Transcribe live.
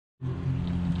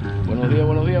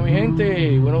buenos días mi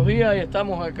gente, buenos días, y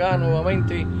estamos acá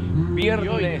nuevamente,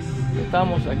 viernes,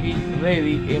 estamos aquí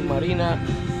ready en Marina,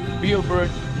 Billboard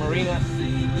Marina,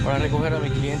 para recoger a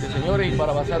mis clientes, señores, y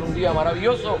para pasar un día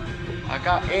maravilloso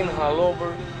acá en haulover.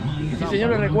 Y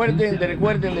señores,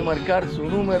 recuerden de marcar su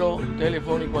número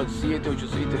telefónico al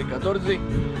 786-314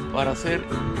 para hacer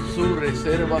su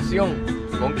reservación.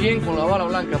 ¿Con quién? Con la Bala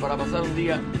Blanca, para pasar un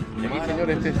día. Y aquí,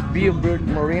 señores, este es Billboard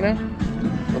Marina,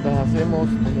 donde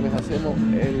les hacemos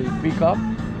el pick up,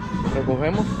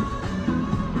 recogemos.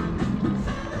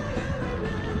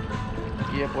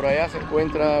 Y por allá se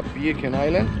encuentra Beacon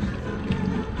Island.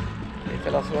 Esta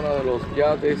es la zona de los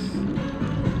yates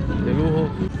de lujo.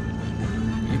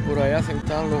 Y por allá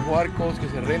están los barcos que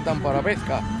se rentan para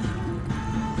pesca.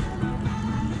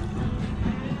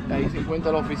 Ahí se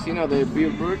encuentra la oficina de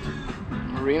Billboard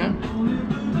Marina.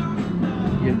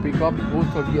 Y el pick-up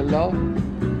justo aquí al lado.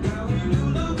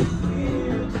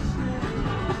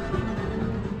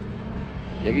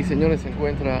 Y aquí, señores, se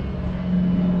encuentra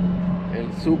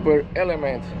el Super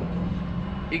Element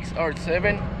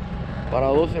XR7 para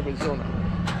 12 personas.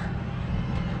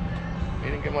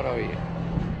 Miren qué maravilla.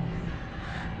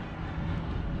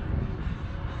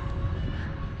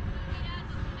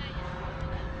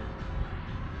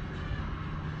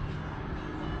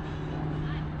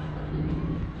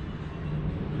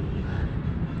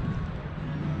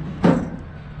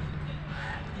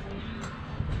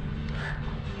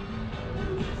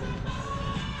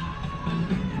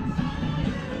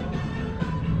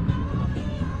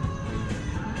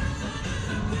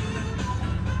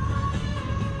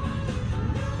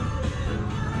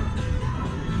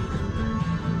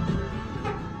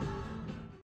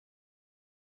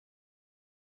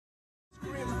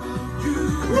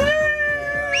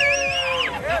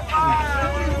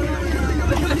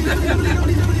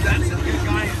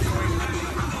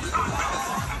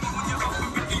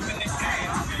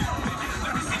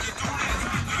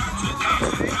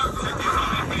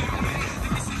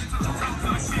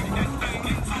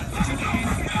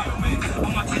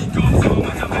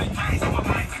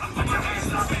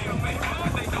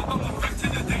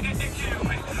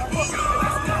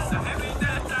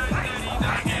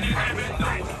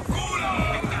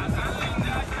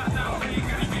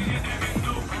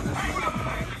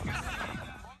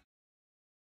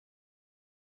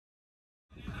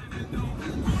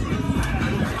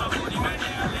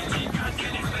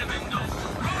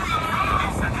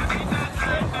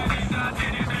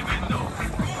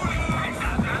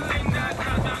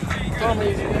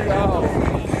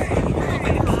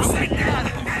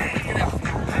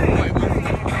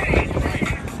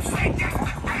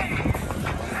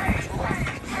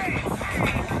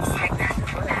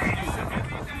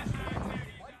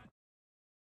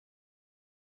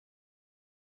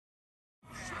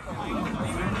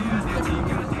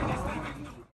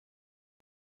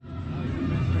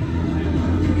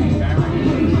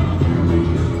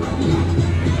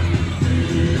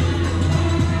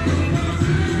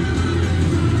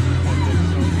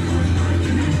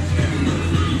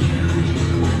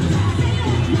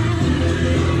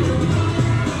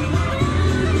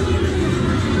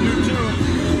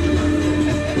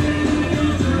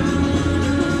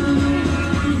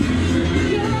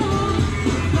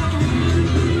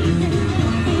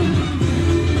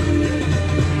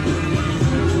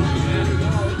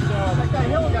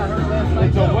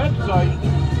 It's a website,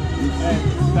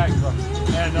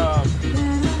 and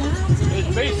it's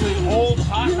basically old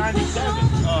Hot 97,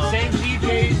 same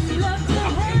DJs,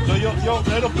 so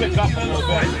it'll pick up a little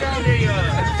bit. I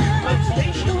found a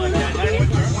station like that,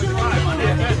 94.5 on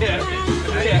that. Yeah.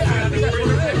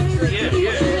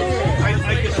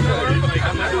 I can start it. Like,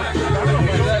 I'm not.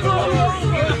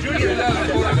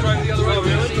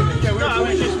 No, I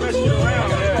was just messing around.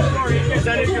 Because I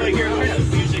didn't really hear Christmas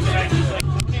music, and I just like.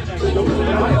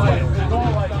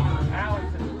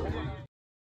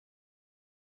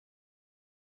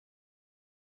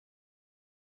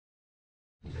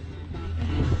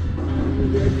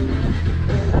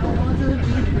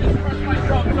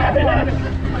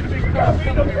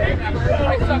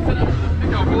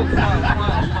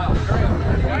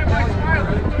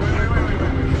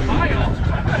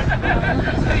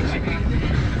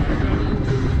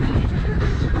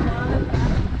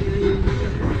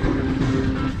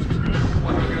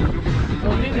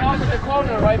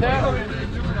 Right there,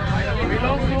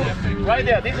 belongs to, right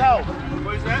there, this house.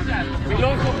 What is that?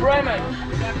 Belongs to Bremen.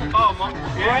 Oh,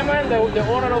 yeah. Bremen, the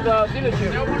owner of the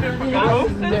dealership.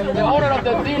 The owner of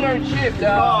the dealership,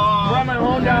 Bremen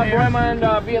Honda, Bremen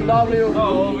BMW. Oh,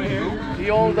 over here. He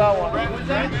owns that one. What's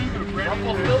that?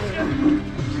 Rumpelstiltskin?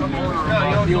 Some owner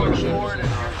of dealership.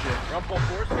 Uncle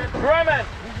Foreskin? Bremen.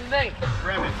 What's his name?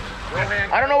 Bremen.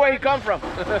 I don't know where he come from.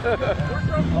 That's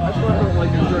why I don't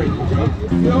like to drink.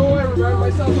 You know what? I remind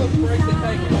myself of Frank the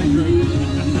Tank when I drink.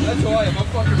 That's who I am. I'm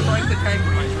fucking Frank the Tank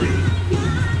when I drink.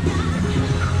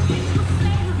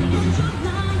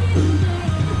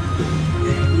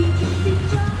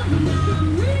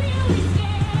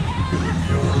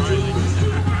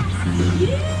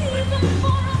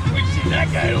 We've seen that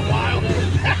guy in a while.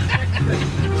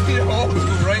 You know, old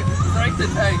school, right? Frank the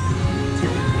Tank.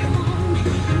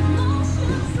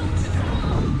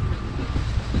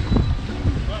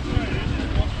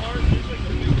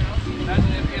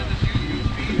 Imagine if he had this huge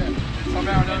speed and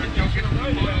somehow another joke gets him.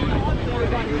 Him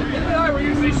and I were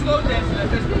usually slow dancing at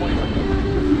this point.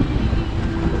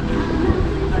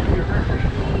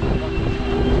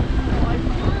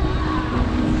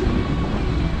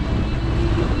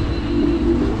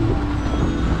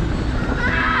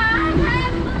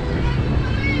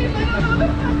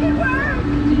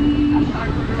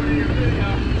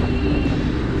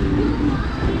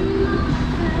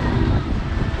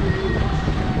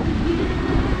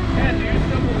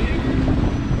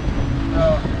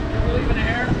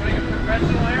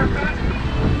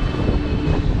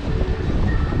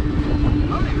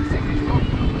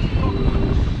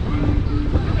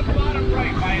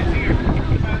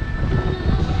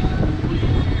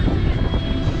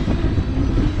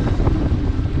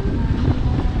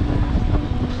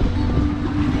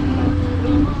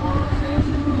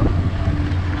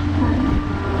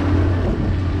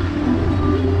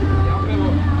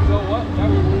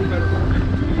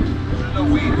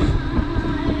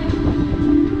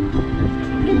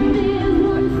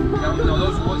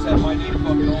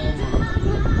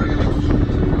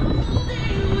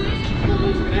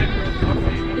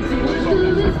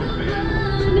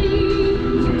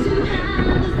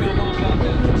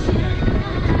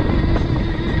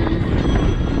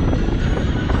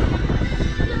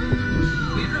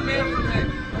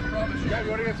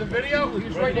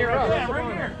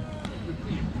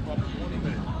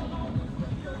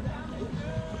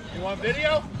 You want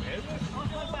video?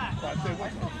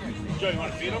 Joe, you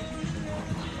want to feed him?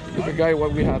 Look at guy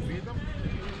what we have.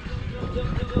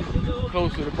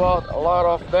 Close to the boat, a lot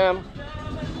of them.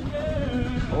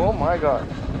 Oh my god.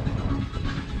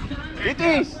 It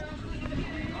is!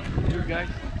 Here guys.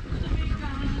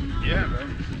 Yeah, man.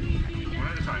 One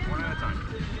at a time, one at a time.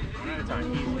 One at a time.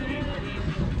 Easy, easy, easy.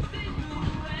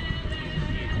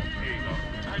 There you go.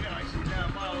 I know, I see that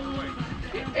a mile away.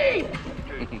 Hey!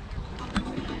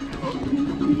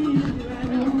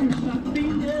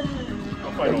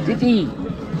 I'll fight over. Titi!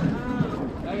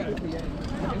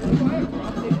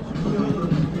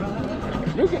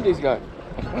 Look at this guy.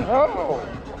 Oh!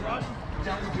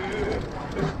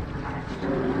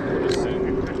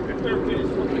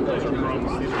 Those are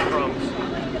crumbs. These are crumbs.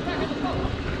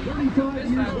 35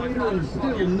 years later and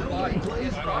still no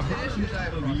place of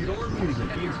your music.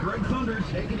 It's Greg Thunder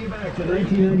taking you back to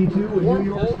 1992 when New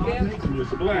York's hot mix was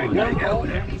blowing. No. It's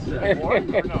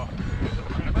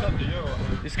up to you.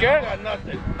 You scared? I got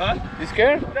nothing. Huh? You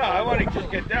scared? No, I want to just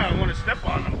get down. I want to step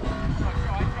on them.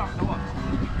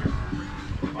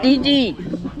 Titi!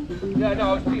 Yeah, no,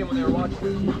 I was seeing when they were watching.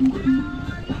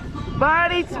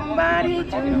 Somebody, somebody.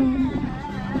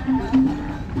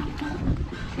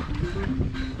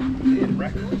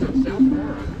 Records in South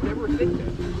Florida. Never think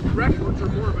that. Records are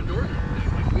more of a northern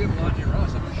thing. Like we have a lot near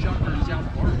us. I'm a shopper in South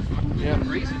Florida. Yeah.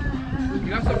 Crazy.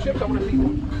 You have some chips, I want to feed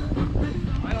one.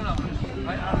 I don't know.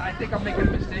 I think I'm making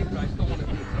a mistake, but I still want to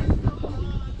feed some.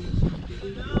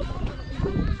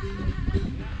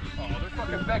 Oh, they're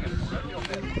fucking begging for it. I feel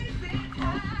bad.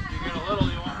 You get a little,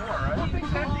 you want more, right? What things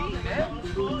have to eat, man?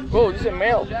 Oh, this is a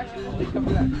male. Jackson, please come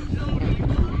back.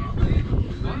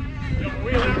 Are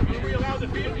we allowed to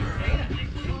feed them?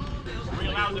 Are we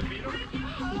allowed to feed them?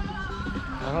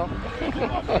 Uh-huh.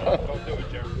 Don't do it,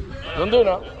 Jerry. Don't do it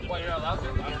now. Why you're not allowed to?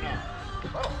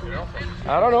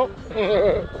 I don't know.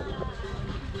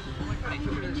 He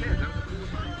took it in his hands.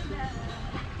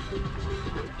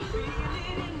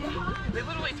 They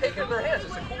literally take it in their hands.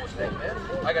 It's the coolest thing, man.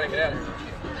 I gotta get out of here.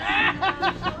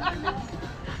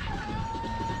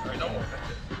 Alright, no more.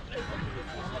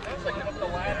 That's like up the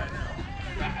ladder.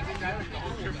 I think that was the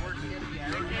whole trip working.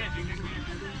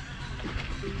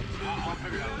 I'll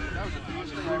figure it out later. That was the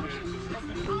coolest thing I ever seen.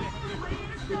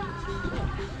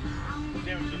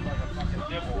 Damn, it's just like a fucking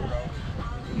dibble, bro.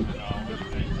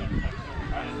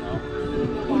 I don't know.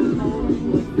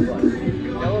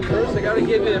 Tell him first, I gotta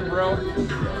give in, bro. I'm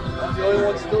the only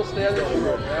one still standing on the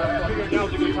road. I figured that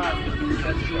was a good time.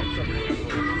 That's true.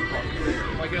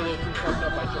 If I get a little too fucked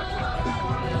up, I try.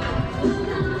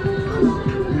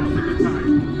 That was a good time.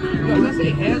 Yeah, say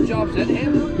hand jobs and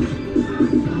hand?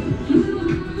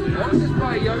 As long as it's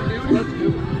by a young dude, let's do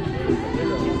it.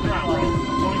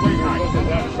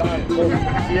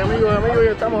 Y amigos,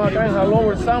 ya estamos acá en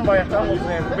Haulover Samba, ya estamos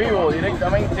en vivo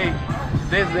directamente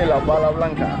desde la Bala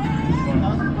Blanca.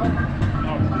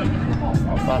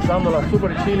 Pasándola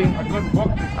super chilling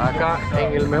acá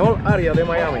en el mejor área de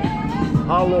Miami,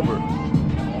 haulover.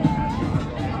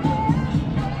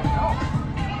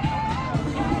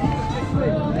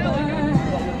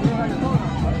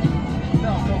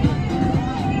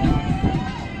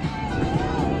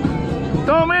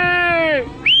 ¡Tome!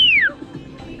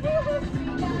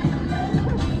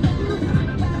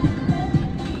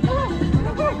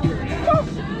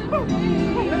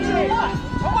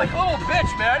 I'm like a little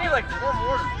bitch, man. I need like 4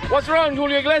 more. What's wrong,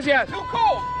 Julio Iglesias? Too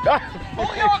cold.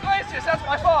 Julio Iglesias, that's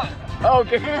my fault.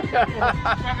 Okay.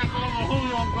 Fucking little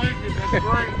Julio Iglesias, that's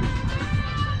great.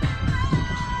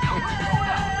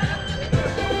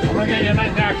 I'm gonna get you a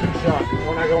nice action shot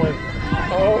when I go in.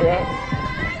 Oh, yeah.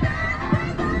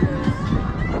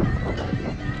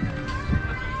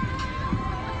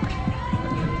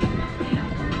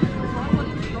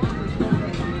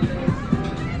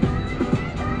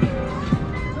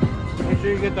 Make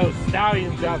sure you get those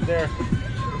stallions out there.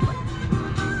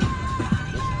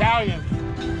 The stallions.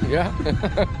 Yeah.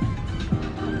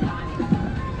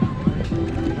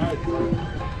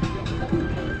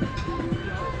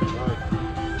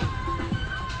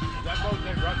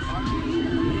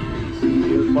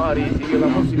 Sigue el party, sigue la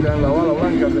música en la Bala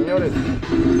Blanca, señores.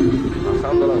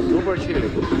 Pasándola super chile.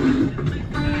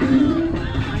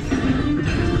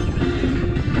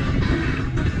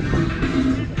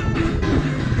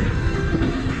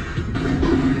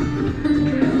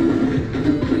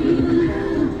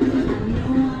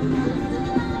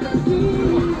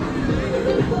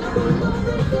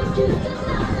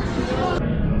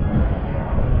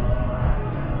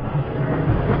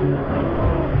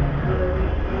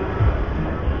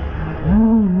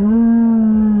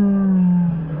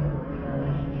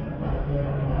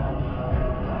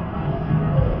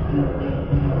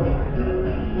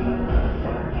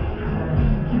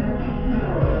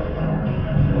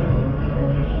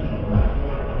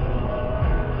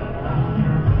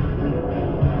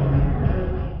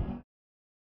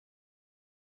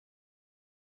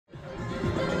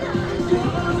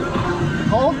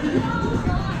 Oh,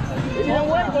 you didn't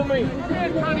wait for me.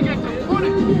 Trying to get the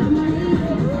footage here.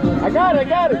 I got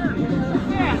it.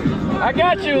 I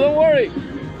got you, don't worry. This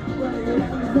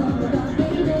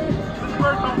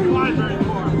bird don't fly very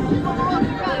far.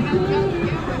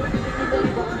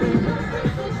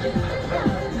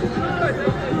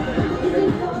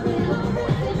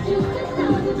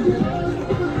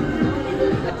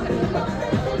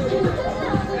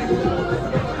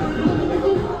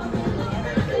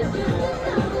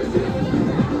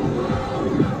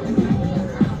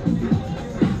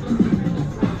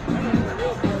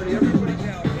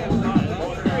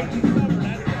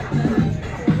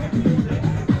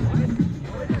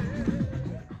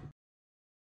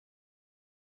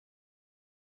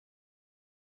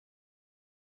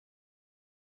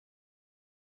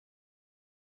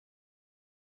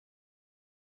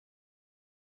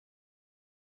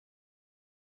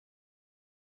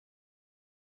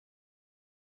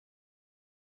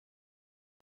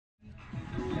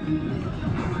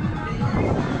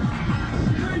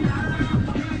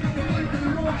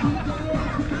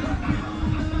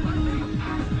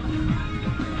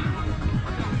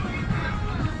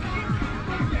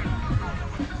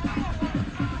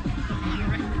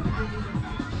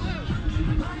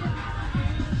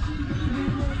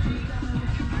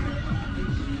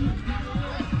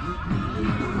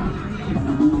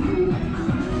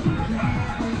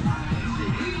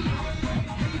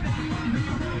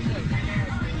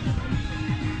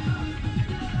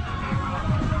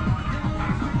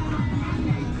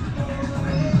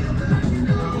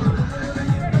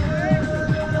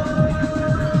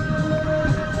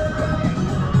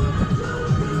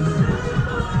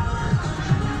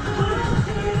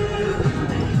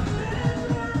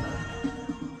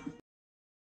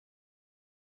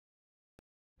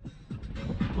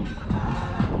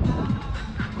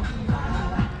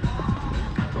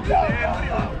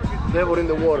 Never in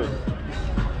the water.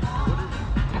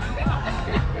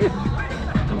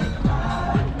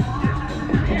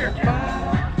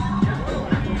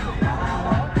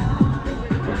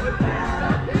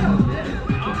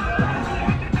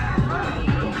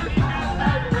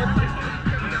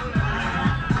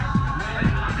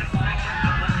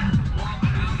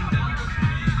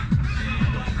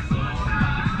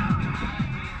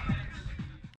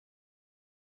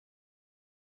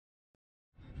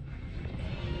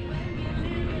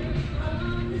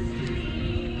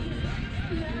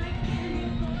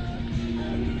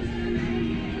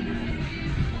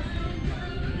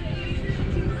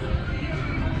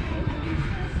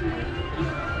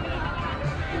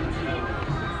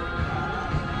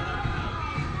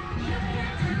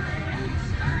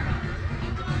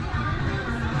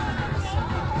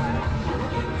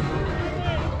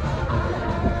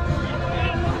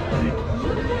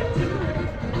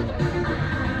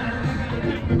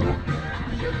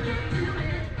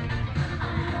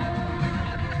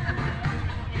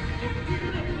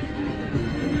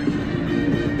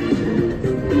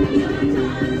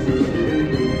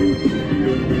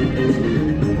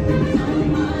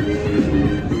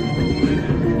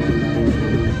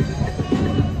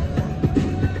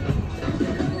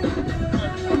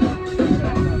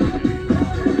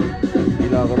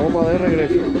 La broma de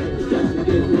regreso.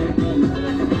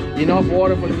 Enough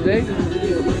water for today?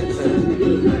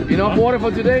 Enough water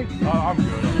for today? I'm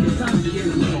good.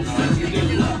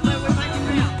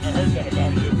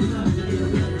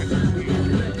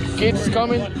 Kids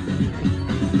coming?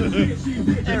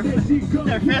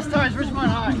 Their fast stars, Richmond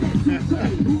High.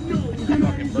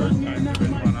 Fucking bird time,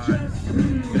 Richmond High.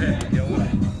 Yeah, yo.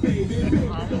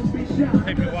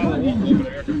 Take me a while to walk over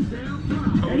there.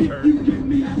 Toes hurt.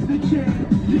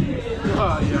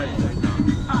 Oh, yeah.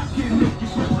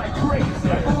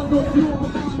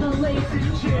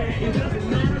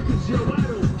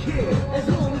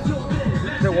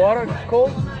 Is the water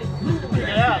cold?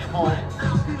 Yeah, it's cold.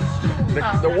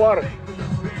 The water.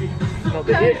 No,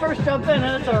 the When you heat. first jump in,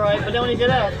 then it's alright, but then when you get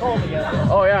out, it's cold again.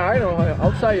 Oh yeah, I know.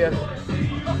 Outside, yes.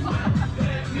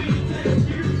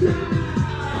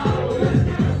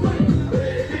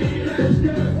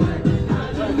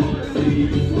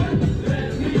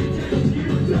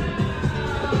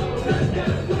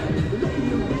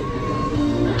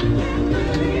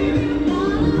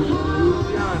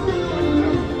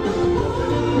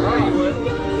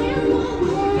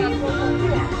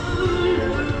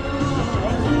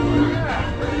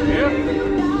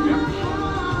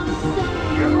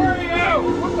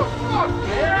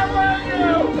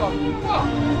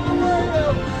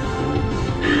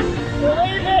 We're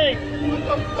leaving! What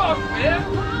the fuck, man?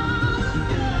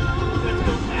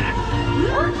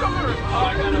 Aren't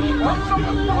some of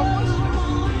them homeless?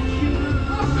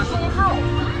 Look, there's a little girl.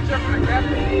 Except for the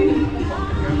captain.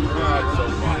 That's so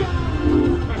funny.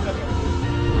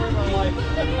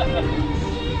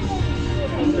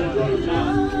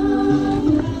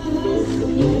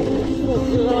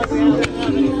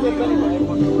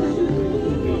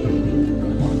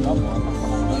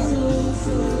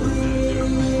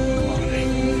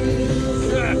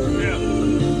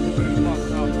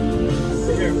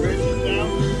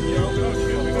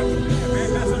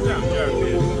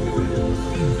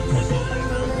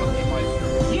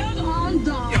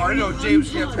 Yeah, I know James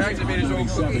Camp Tags made his own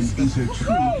cookies. Is a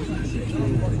true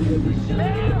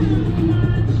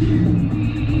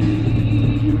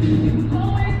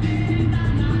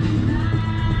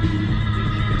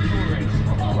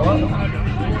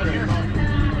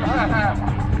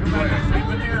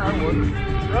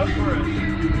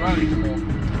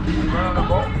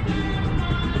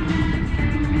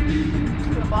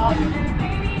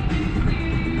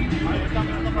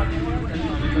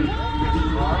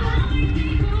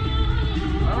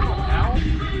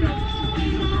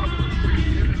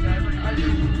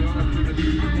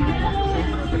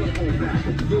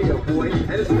Yeah, boy,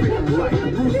 and it's freaking right.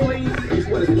 Bruce Lee is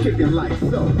what it's kicking like.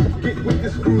 So, get with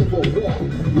this groove or walk.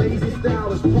 Lazy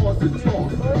style is pause to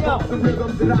talk. Pop the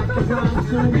rhythm that I can rhyme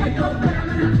to.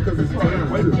 Cause it's time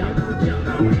to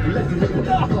let the rhythm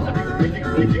pump.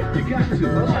 You got to.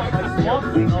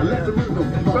 Let the rhythm pump.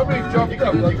 Somebody jumped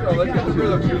up. Let's get the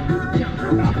rhythm.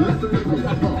 Let the rhythm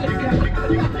pump. You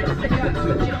got to.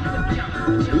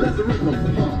 Let the rhythm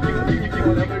pump.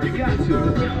 You got to.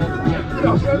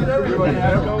 Everybody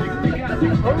has to go.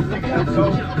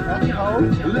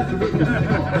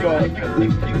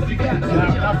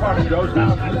 Not part of Joe's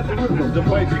house. The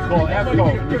place you call Echo,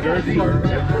 New Jersey.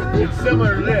 It's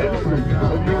similar to this. If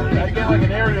you get like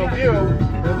an aerial view,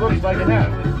 it looks like an F.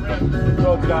 So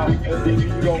it's got, you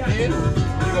go in,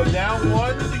 you go down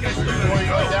one, or you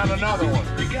go down another one.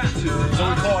 So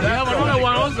we call it Echo. Another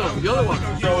one also. The other one.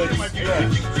 So it's, yeah.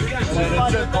 And then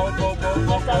it's just boat.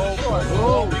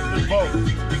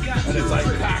 And it's like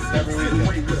packed every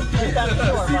weekend. Just down the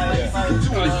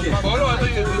shore, Photo, I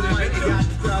think it's in the video.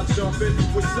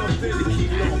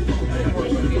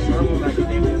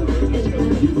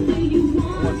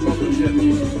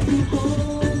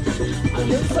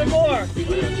 Some more!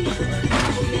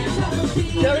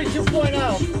 Jerry 2.0.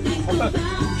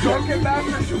 Drunken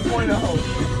Bastard 2.0.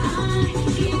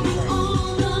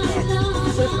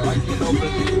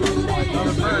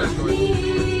 Another bird.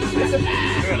 Look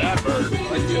at that bird.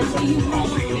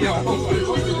 Yeah, I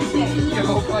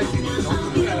hope I can.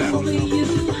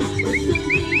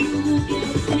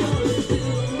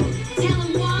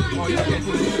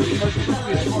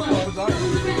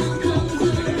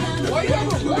 Why you have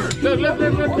a water? look.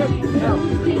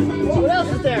 What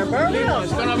else is there? Burn There's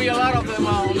else. gonna be a lot of them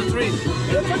on the trees.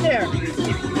 What's in there?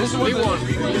 This is what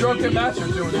the drunken bats are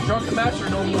doing. The drunken bats are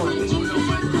no more.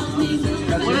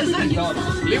 What is it?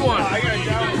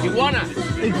 Iguana.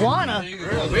 Iguana?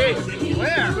 Wait,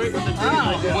 Where?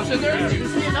 Oh. what's in there? You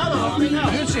see another one? Let me know.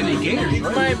 You didn't see any gators, It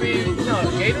right? might be,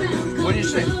 no, gator? What did you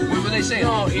say? What were they saying?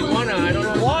 No, iguana, I don't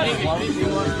know.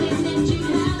 Iguana.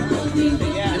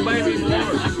 It might be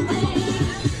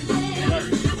more.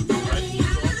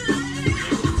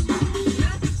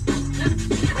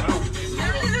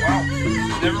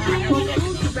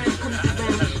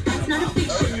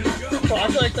 So I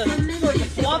feel like the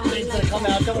flop thing's gonna come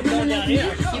out. Someone's going down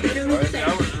here.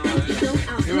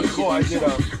 It was cool. I did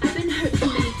when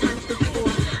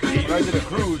I did a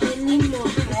cruise, we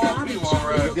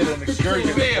did an excursion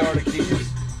in Florida Keys.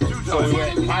 So we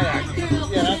went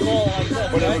kayaking. Yeah, that's all I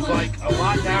said. But it was like a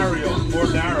lot more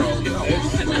narrow. It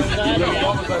was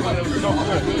so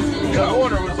cool. The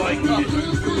water was like, you know,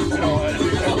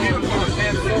 even from the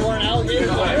sand. There weren't alligators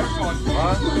there?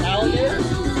 Huh? Alligators? I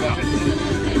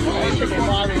think they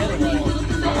bother anyway.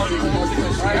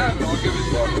 I have it. I'll give it to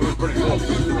you. It was pretty cool.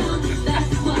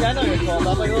 Yeah, I know you're called.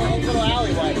 I'm like a little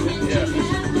alleyway. Yeah.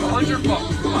 $100. Come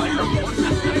on,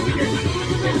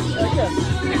 Like this.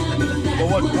 But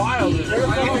what's wild is Where the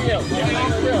fuck are you?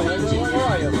 Where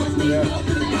are you? yeah.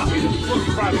 You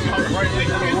probably come right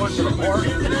into the woods of the park.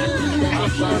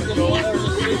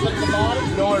 Just sleep at the bottom?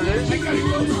 You know what it is?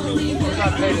 We're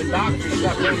not paying the doctor, you're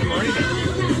not paying the marina.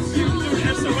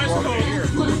 That's the West Coast.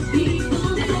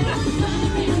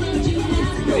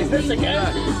 Hey, this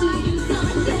again?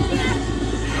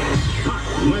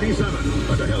 97.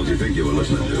 What the hell do you think you were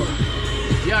listening to?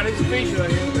 Yeah, this beach right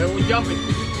here. They were jumping.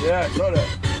 Yeah, I saw that.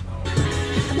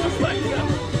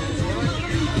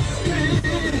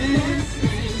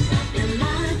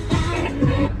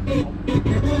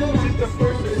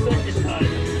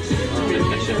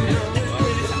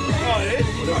 But it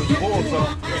was cool, so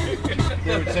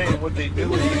they were saying what they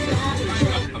do is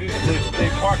they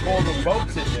park all the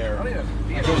boats in there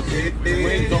because the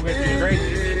waves don't get too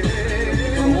crazy.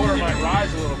 So the water might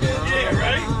rise a little bit,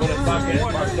 but it's not getting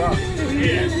parked up.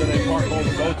 So they park all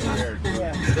the boats in there.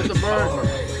 There's a bird.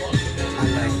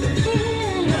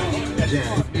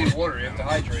 need water, you have to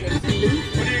hydrate. What do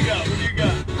you got? What do you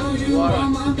got?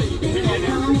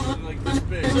 Like this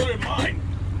big. So did mine.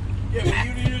 Yeah, but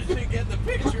you usually get the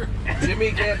picture.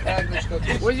 Jimmy can't pack this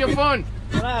cookie. Where's your phone?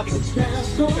 What happened?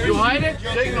 You hide it?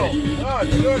 Signal. Oh,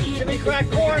 it's good. Jimmy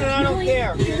cracked corn and I don't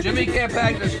care. Jimmy can't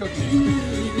pack this cookie.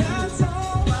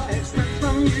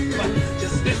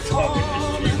 Just talking to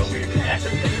you over here.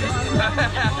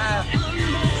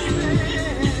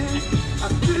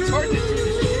 It's hard to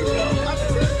see. No,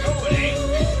 it ain't.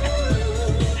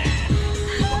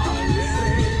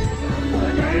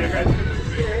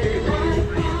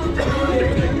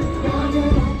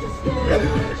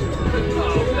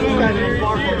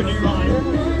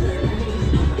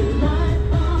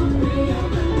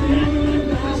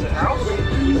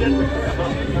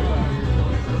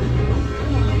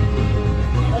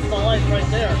 That's the life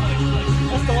right there.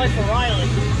 That's the life of Riley.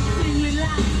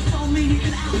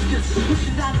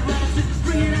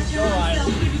 Go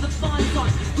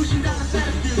Riley.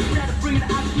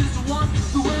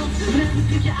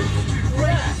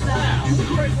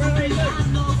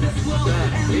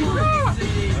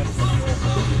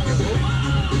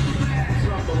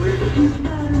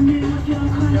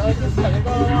 Yeah, like this, there's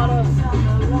not a lot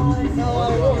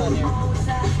of room in here.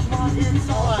 Not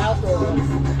a lot of outdoor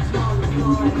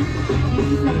room.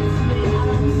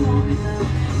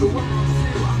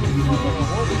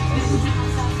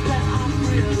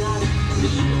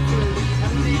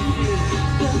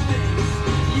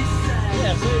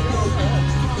 Yeah, so you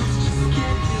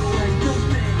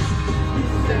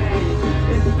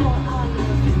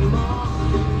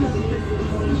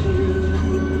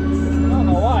I don't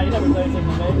know why, you never say anything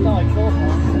to me. It's not like full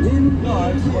phone. No,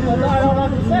 I don't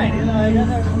have to say. You know, I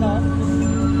never know.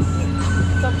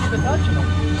 Some keep in touch with them.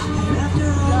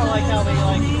 It's not like how they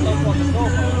like don't fucking full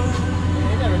phone.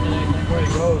 They never did anything. Where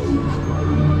he goes.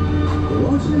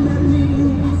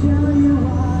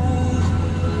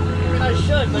 I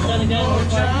should, but then again,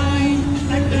 it's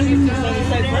like, then you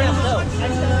say for him, no.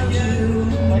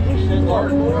 Like you should.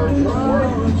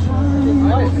 I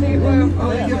didn't see if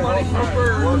I get money for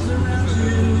birds.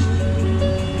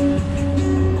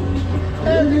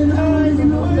 Every time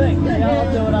you think, yeah,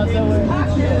 I'll do it, I'll do it.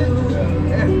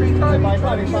 Every time By the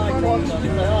time you finally talk to them, you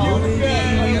say,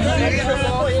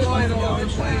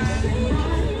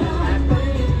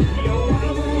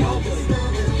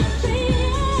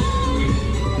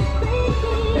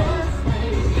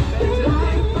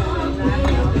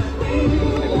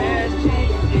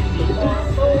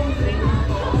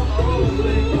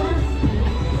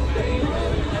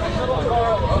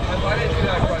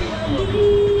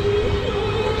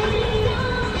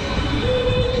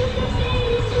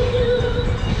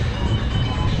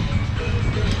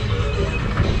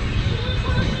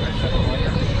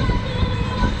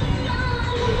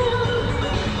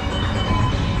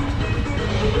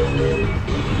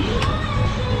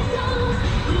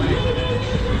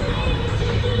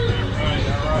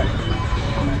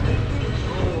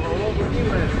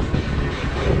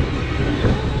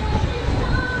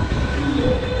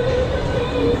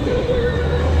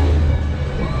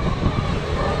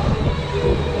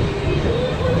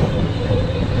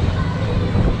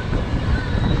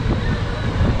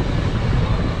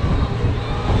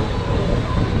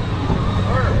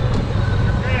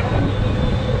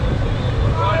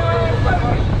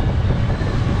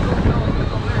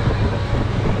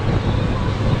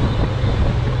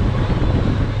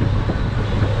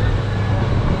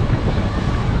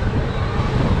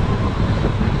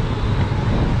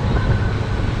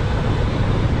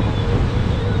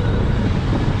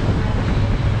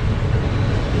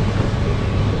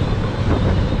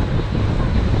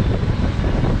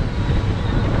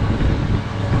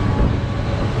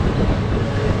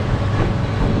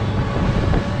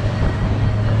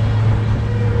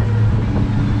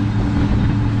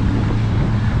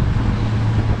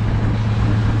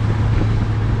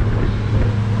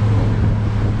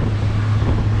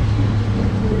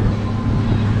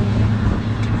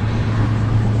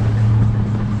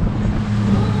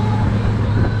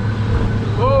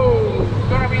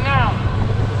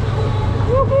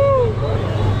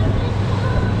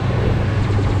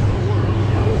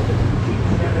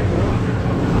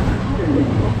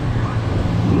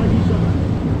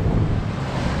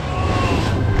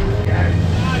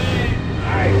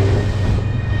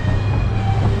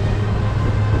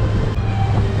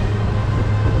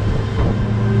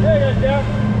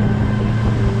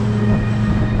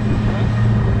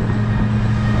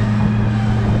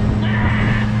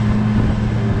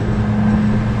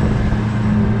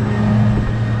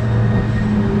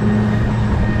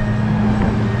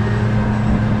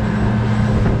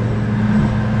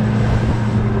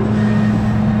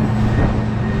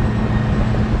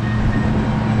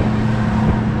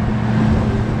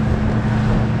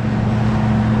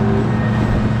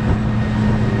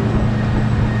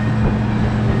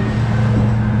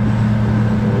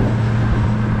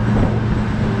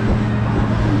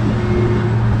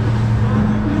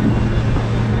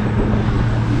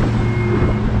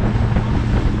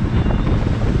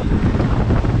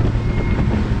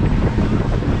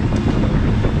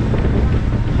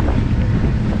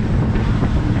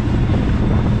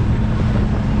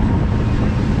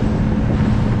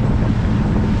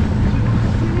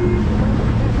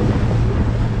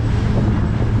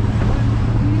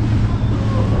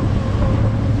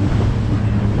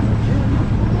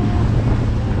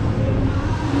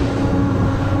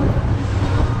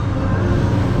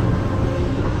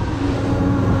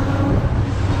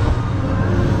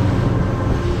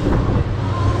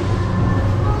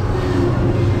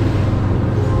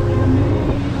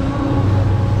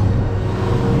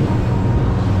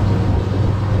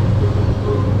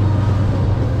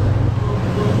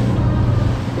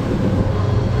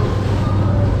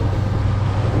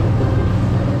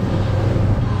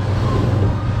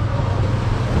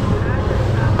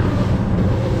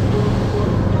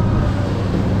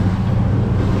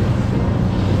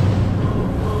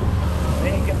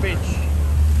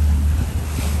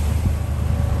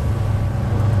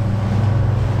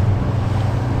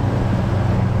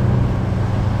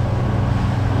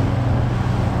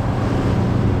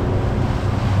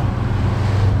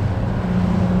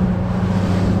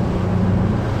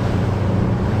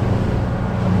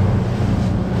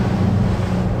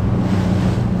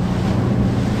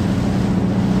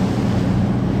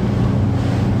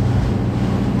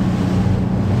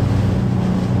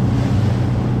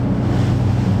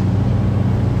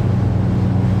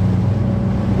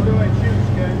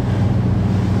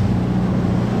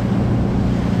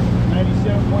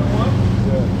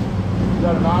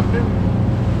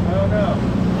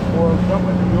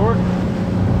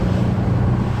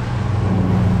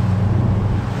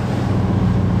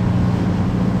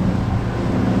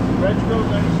 Retro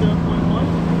 97.1.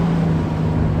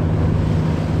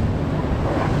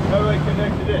 How do I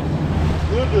connect to this?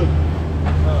 Bluetooth.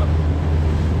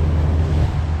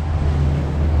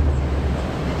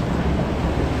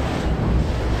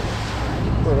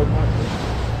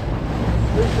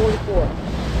 344.